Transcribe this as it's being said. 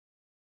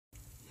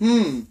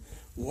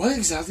What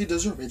exactly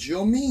does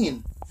original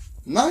mean?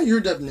 Not your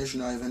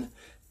definition, Ivan.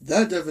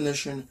 That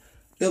definition,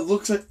 it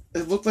looked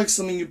like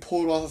something you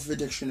pulled off of a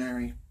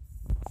dictionary.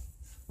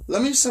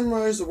 Let me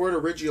summarize the word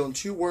original in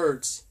 2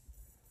 words.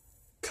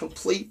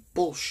 Complete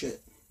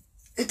bullshit.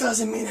 It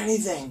doesn't mean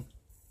anything.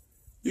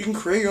 You can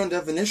create your own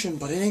definition,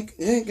 but it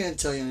ain't gonna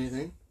tell you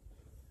anything.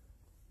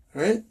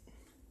 Alright?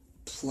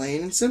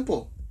 Plain and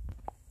simple.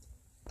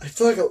 I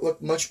feel like I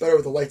look much better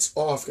with the lights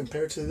off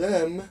compared to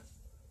them.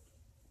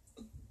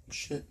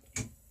 Shit.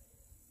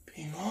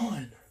 Being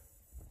on.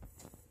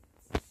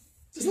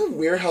 Isn't it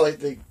weird how like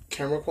the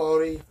camera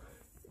quality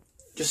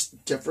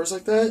just differs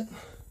like that?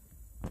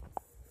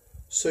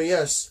 So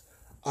yes,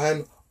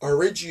 I'm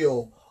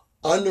Origial,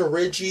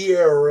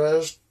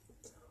 Origial,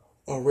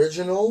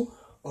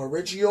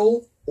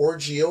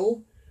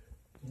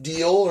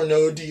 deal or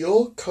no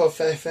deal,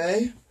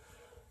 covfefe,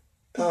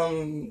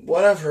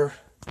 whatever.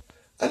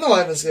 I know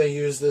Ivan's gonna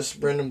use this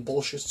random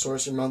bullshit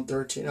source in round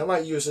 13. I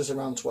might use this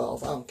around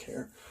 12. I don't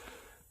care.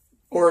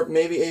 Or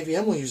maybe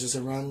AVM will use this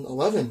around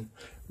 11.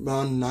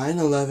 Round 9,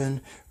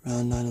 11.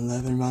 Round 9,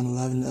 11. Round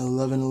 11,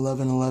 11,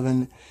 11,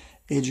 11.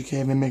 Age of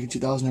Caveman making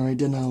 2000 already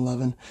did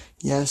 9/11.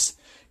 Yes,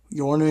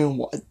 you're wondering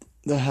what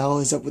the hell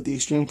is up with the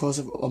extreme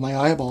close-up of my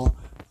eyeball.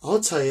 I'll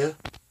tell you.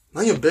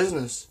 None of your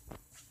business.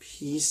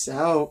 Peace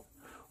out.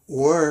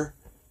 Or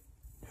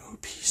no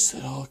peace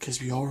at all,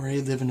 because we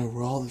already live in a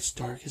world that's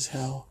dark as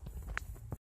hell.